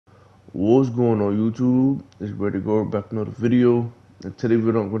What's going on YouTube? It's RayDaGoat back with another video. And today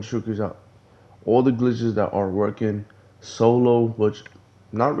video I'm going to showcase out all the glitches that are working solo, which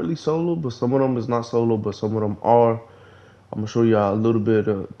not really solo, but some of them is not solo, but some of them are. I'm going to show y'all a little bit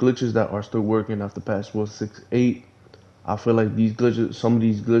of glitches that are still working after patch 168. I feel like some of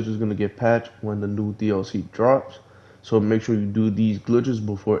these glitches going to get patched when the new DLC drops. So make sure you do these glitches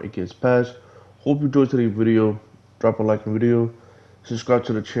before it gets patched. Hope you enjoyed today's video. Drop a like in the video. Subscribe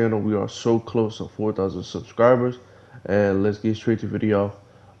to the channel. We are so close to 4,000 subscribers. And let's get straight to the video.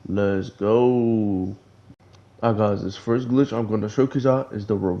 Let's go. Alright guys, this first glitch I'm going to showcase out is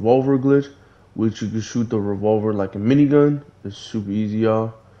the revolver glitch, which you can shoot the revolver like a minigun. It's super easy,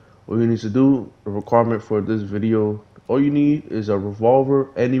 y'all. All you need to do, the requirement for this video, all you need is a revolver.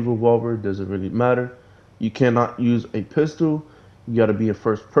 Any revolver, doesn't really matter. You cannot use a pistol. You gotta be a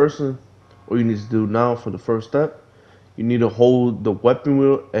first person. All you need to do now for the first step, you need to hold the weapon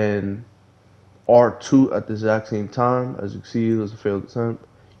wheel and R2 at the exact same time. As you can see, there's a failed attempt.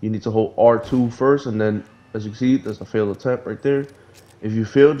 You need to hold R2 first, and then as you can see, there's a failed attempt right there. If you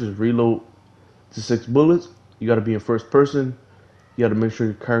fail, just reload to 6 bullets. You gotta be in first person. You gotta make sure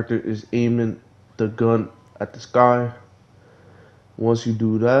your character is aiming the gun at the sky. Once you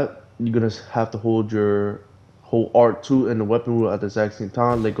do that, you're gonna have to hold R2 and the weapon wheel at the exact same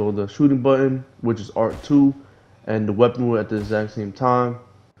time. Let go of the shooting button, which is R2, and the weapon wheel at the exact same time.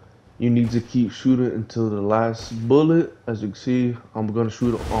 You need to keep shooting until the last bullet. As you can see, I'm gonna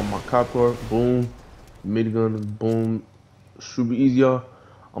shoot on my cop car. Boom, minigun. Boom. Should be easier.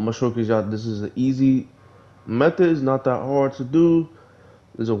 I'm gonna showcase y'all. This is an easy method. It's not that hard to do.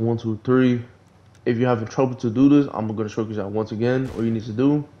 There's a 1, 2, 3. If you're having trouble to do this, I'm gonna showcase y'all once again. All you need to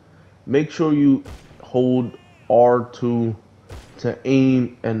do, make sure you hold R2 to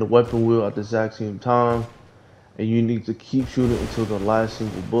aim and the weapon wheel at the exact same time. And you need to keep shooting until the last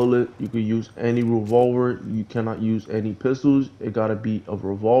single bullet. You can use any revolver. You cannot use any pistols. It gotta be a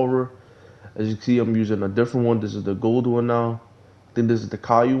revolver. As you can see, I'm using a different one. This is the gold one now. I think this is the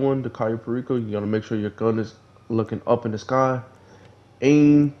Caillou one, the Caillou Perico. You gotta make sure your gun is looking up in the sky.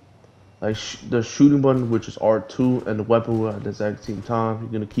 Aim like the shooting button, which is R2, and the weapon wheel at the exact same time.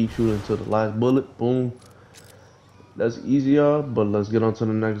 You're gonna keep shooting until the last bullet. Boom. That's easy, y'all. But let's get on to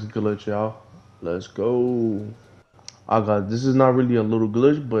the next glitch, y'all. Let's go. This is not really a little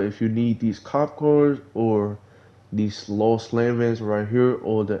glitch, but if you need these cop cars or these low slam vans right here,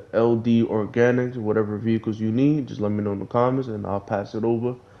 or the LD organics, whatever vehicles you need, just let me know in the comments and I'll pass it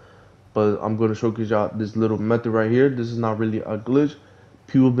over. But I'm going to showcase y'all this little method right here. This is not really a glitch.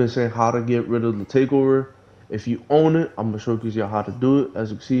 People have been saying how to get rid of the takeover. If you own it, I'm going to showcase y'all how to do it.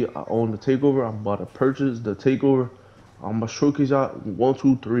 As you can see, I own the takeover. I'm about to purchase the takeover. I'm going to showcase y'all 1,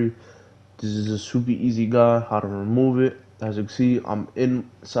 2, 3. This is a super easy guide how to remove it. As you can see, I'm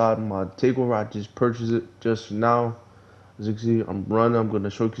inside my takeover. I just purchased it just now. As you can see, I'm running. I'm going to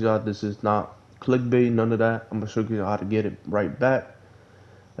showcase y'all. This is not clickbait, none of that. I'm going to showcase y'all how to get it right back.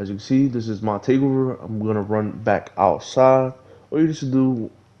 As you can see, this is my takeover. I'm going to run back outside. All you need to do,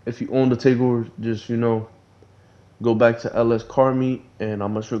 if you own the takeover, just, go back to LS Car Meet, and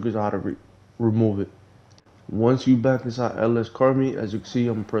I'm going to showcase y'all how to remove it. Once you back inside LS Car Meet, as you can see,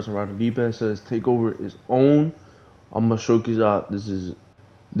 I'm pressing right on the D-pad. Says takeover is on. I'm gonna showcase out. This is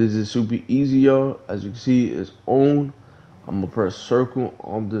super easy, y'all. As you can see, it's on. I'm gonna press circle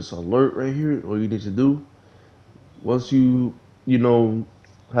on this alert right here. All you need to do, once you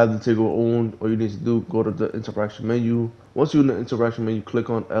have the takeover on, all you need to do, go to the interaction menu. Once you're in the interaction menu, click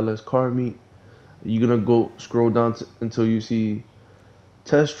on LS Car Meet. You're gonna go scroll down until you see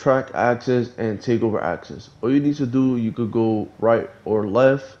test track access and takeover access. All you need to do, you could go right or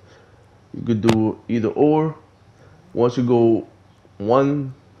left. You could do either or. Once you go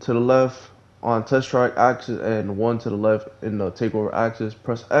 1 to the left on test track access and 1 to the left in the takeover access,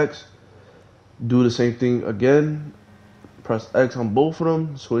 press X. Do the same thing again. Press X on both of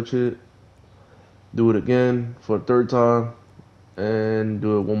them. Switch it. Do it again for the third time. And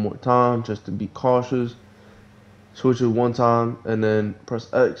do it one more time just to be cautious. Switch it one time and then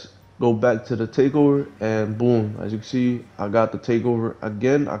press X, go back to the takeover, and boom, as you can see, I got the takeover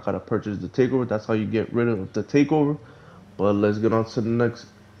again. I gotta purchase the takeover. That's how you get rid of the takeover. But let's get on to the next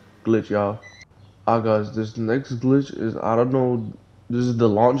glitch, y'all. Alright guys, this next glitch is, I don't know, this is the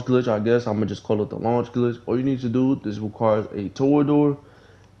launch glitch, I guess. I'm gonna just call it the launch glitch. All you need to do, this requires a tower door.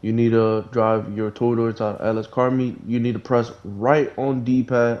 You need to drive your tow door inside LS Car Meet. You need to press right on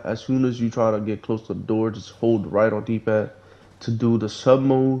D-pad. As soon as you try to get close to the door, just hold right on D-pad to do the sub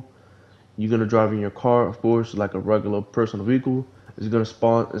mode. You're going to drive in your car, of course, like a regular personal vehicle. It's going to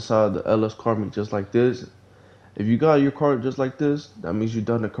spawn inside the LS Car Meet just like this. If you got your car just like this, that means you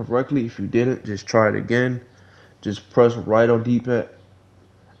done it correctly. If you didn't, just try it again. Just press right on D-pad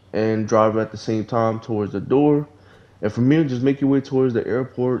and drive at the same time towards the door. And from here, just make your way towards the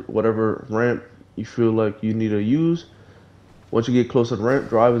airport, whatever ramp you feel like you need to use. Once you get close to the ramp,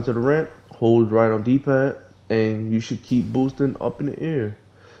 drive into the ramp, hold right on D-pad, and you should keep boosting up in the air.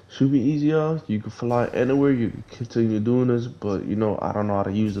 Should be easy, y'all. You can fly anywhere. You can continue doing this, but you know I don't know how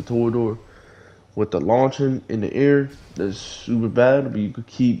to use the tour door with the launching in the air. That's super bad, but you could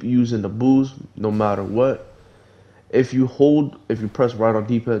keep using the boost no matter what. If you press right on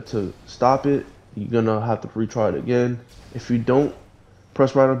D-pad to stop it, you're gonna have to retry it again. If you don't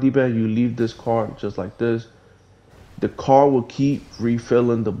press right on D-pad, you leave this car just like this. The car will keep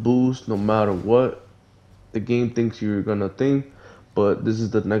refilling the boost no matter what the game thinks you're gonna think. But this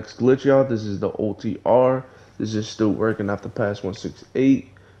is the next glitch, y'all. This is the OTR. This is still working after patch 168.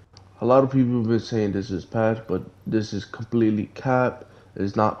 A lot of people have been saying this is patch, but this is completely capped.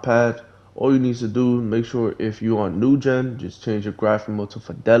 It's not patch. All you need to do, make sure if you're on new gen, just change your graphic mode to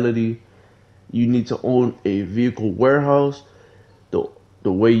fidelity. You need to own a vehicle warehouse. The,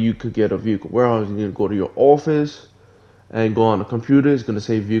 the way you could get a vehicle warehouse, you need to go to your office and go on the computer. It's gonna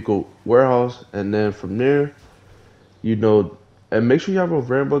say vehicle warehouse, and then from there, you know, and make sure you have a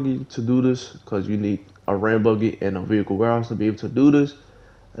ram buggy to do this, because you need a ram buggy and a vehicle warehouse to be able to do this.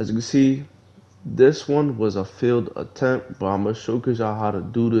 As you can see, this one was a failed attempt, but I'm gonna showcase y'all how to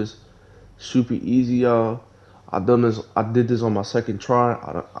do this super easy, y'all. I did this on my second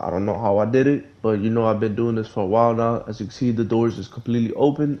try. I don't know how I did it, but you know I've been doing this for a while now. As you can see, the doors is completely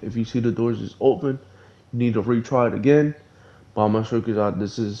open. If you see the doors is open, you need to retry it again. But I'm gonna show you y'all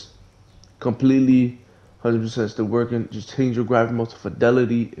this is completely 100% still working. Just change your graphic mode to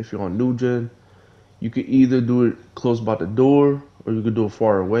fidelity if you're on new gen. You can either do it close by the door, or you can do it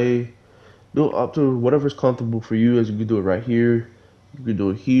far away. Do it up to whatever's comfortable for you. As you can do it right here, you can do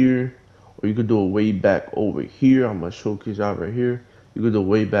it here, or you can do it way back over here. I'm gonna showcase out right here. You can do it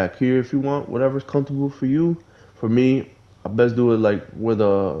way back here if you want, whatever's comfortable for you. For me, I best do it like where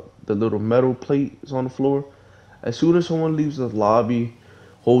the little metal plate is on the floor. As soon as someone leaves the lobby,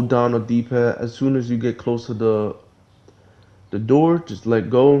 hold down the D-pad. As soon as you get close to the door, just let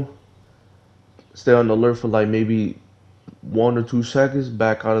go. Stay on the alert for like maybe 1 or 2 seconds.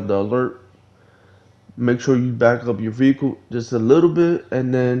 Back out of the alert. Make sure you back up your vehicle just a little bit,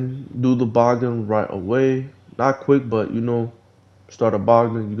 and then do the bogging right away. Not quick, but you know, start a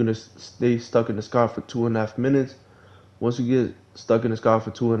bogging. You're gonna stay stuck in the sky for 2.5 minutes. Once you get stuck in the sky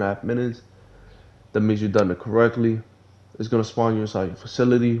for 2.5 minutes, that means you've done it correctly. It's gonna spawn you inside your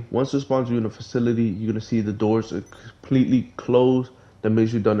facility. Once it spawns you in the facility, you're gonna see the doors are completely closed. That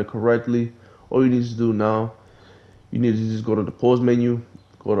means you've done it correctly. All you need to do now, you need to just go to the pause menu,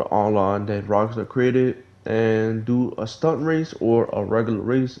 go to online that Rockstar created, and do a stunt race or a regular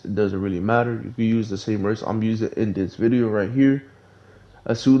race. It doesn't really matter. You can use the same race I'm using in this video right here.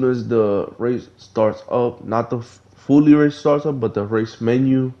 As soon as the race starts up, not the fully race starts up, but the race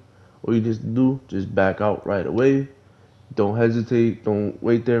menu, all you just do, just back out right away. Don't hesitate. Don't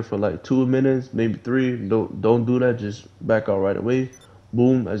wait there for like 2 minutes, maybe 3. Don't do that. Just back out right away.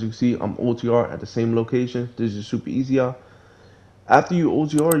 Boom. As you can see, I'm OTR at the same location. This is super easy, y'all. After you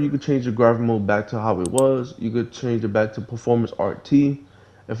OTR, you could change the graphic mode back to how it was. You could change it back to performance RT.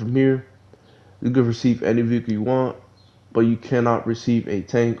 And from here, you could receive any vehicle you want, but you cannot receive a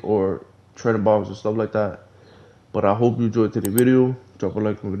tank or trading bombs or stuff like that. But I hope you enjoyed today's video. Drop a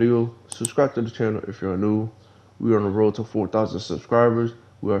like on the video. Subscribe to the channel if you're new. We are on the road to 4,000 subscribers.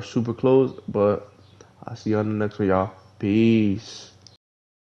 We are super close, but I'll see you on the next one, y'all. Peace.